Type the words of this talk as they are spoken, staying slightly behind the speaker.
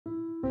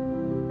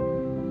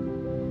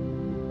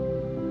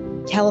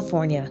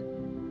California,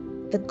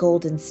 the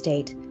Golden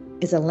State,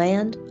 is a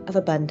land of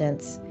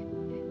abundance,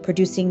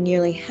 producing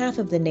nearly half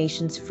of the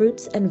nation's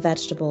fruits and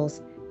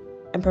vegetables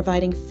and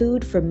providing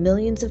food for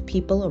millions of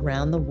people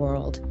around the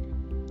world.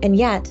 And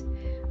yet,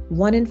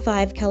 1 in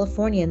 5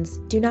 Californians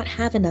do not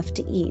have enough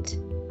to eat.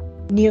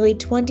 Nearly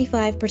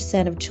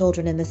 25% of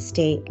children in the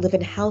state live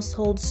in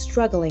households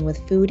struggling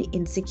with food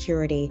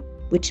insecurity,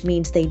 which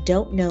means they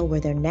don't know where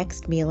their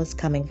next meal is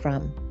coming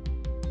from.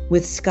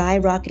 With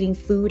skyrocketing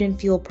food and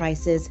fuel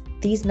prices,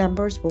 these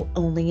numbers will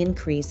only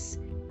increase.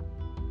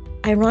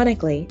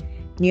 Ironically,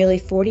 nearly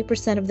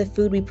 40% of the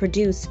food we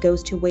produce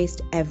goes to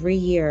waste every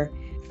year,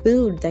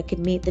 food that could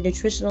meet the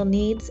nutritional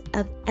needs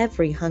of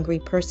every hungry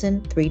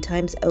person 3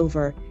 times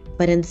over,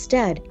 but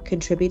instead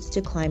contributes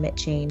to climate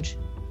change.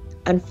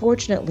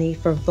 Unfortunately,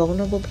 for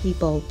vulnerable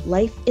people,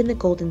 life in the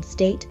Golden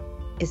State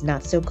is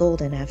not so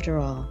golden after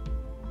all.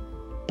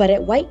 But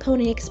at White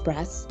Pony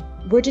Express,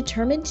 we're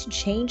determined to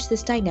change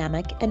this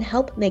dynamic and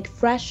help make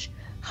fresh,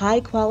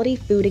 high-quality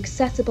food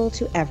accessible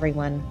to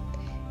everyone.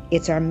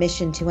 It's our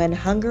mission to end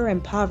hunger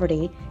and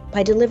poverty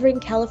by delivering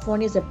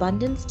California's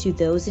abundance to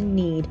those in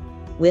need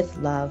with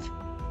love.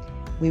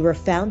 We were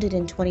founded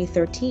in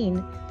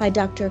 2013 by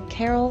Dr.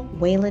 Carol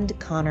Wayland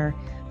Connor,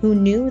 who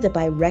knew that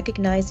by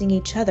recognizing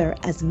each other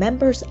as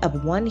members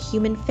of one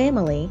human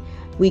family,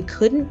 we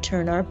couldn't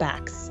turn our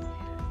backs.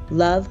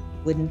 Love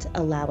wouldn't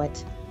allow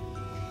it.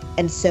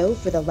 And so,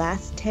 for the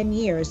last 10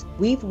 years,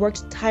 we've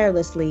worked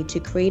tirelessly to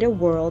create a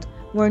world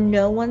where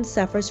no one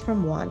suffers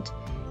from want,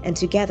 and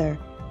together,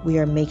 we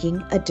are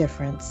making a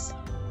difference.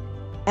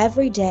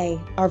 Every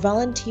day, our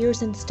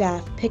volunteers and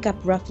staff pick up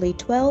roughly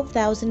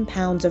 12,000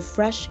 pounds of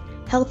fresh,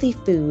 healthy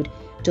food,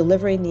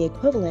 delivering the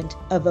equivalent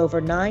of over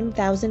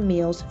 9,000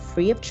 meals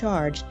free of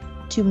charge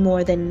to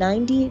more than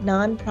 90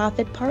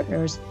 nonprofit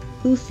partners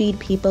who feed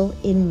people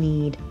in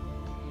need.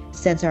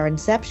 Since our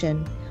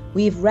inception,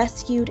 we've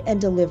rescued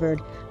and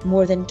delivered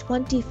more than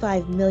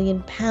 25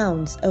 million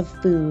pounds of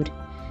food,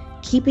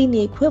 keeping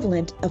the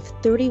equivalent of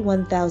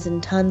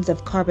 31,000 tons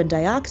of carbon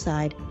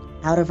dioxide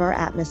out of our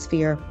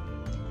atmosphere.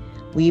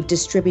 We've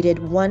distributed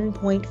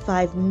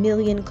 1.5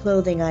 million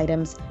clothing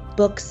items,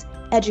 books,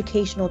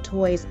 educational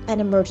toys, and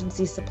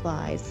emergency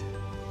supplies.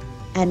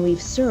 And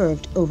we've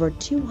served over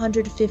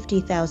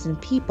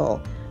 250,000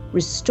 people,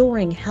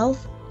 restoring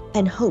health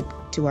and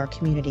hope to our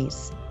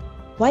communities.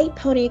 White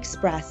Pony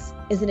Express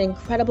is an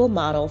incredible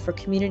model for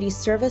community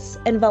service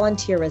and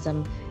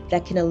volunteerism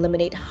that can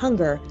eliminate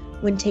hunger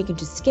when taken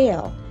to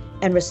scale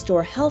and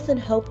restore health and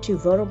hope to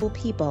vulnerable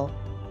people,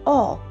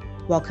 all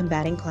while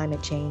combating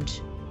climate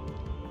change.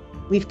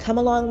 We've come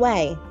a long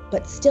way,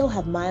 but still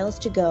have miles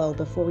to go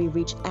before we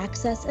reach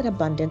access and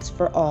abundance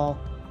for all.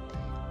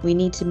 We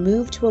need to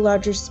move to a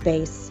larger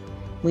space.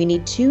 We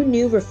need 2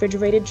 new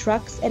refrigerated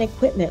trucks and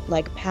equipment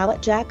like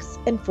pallet jacks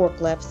and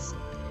forklifts.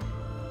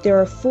 There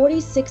are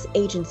 46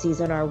 agencies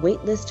on our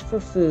wait list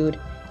for food,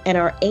 and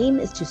our aim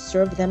is to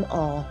serve them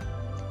all.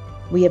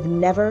 We have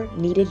never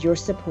needed your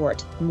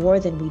support more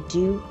than we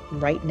do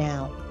right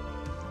now.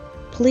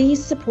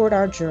 Please support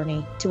our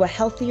journey to a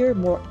healthier,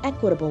 more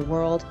equitable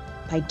world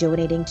by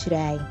donating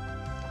today.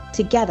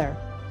 Together,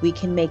 we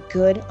can make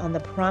good on the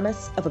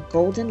promise of a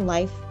golden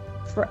life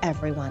for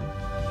everyone.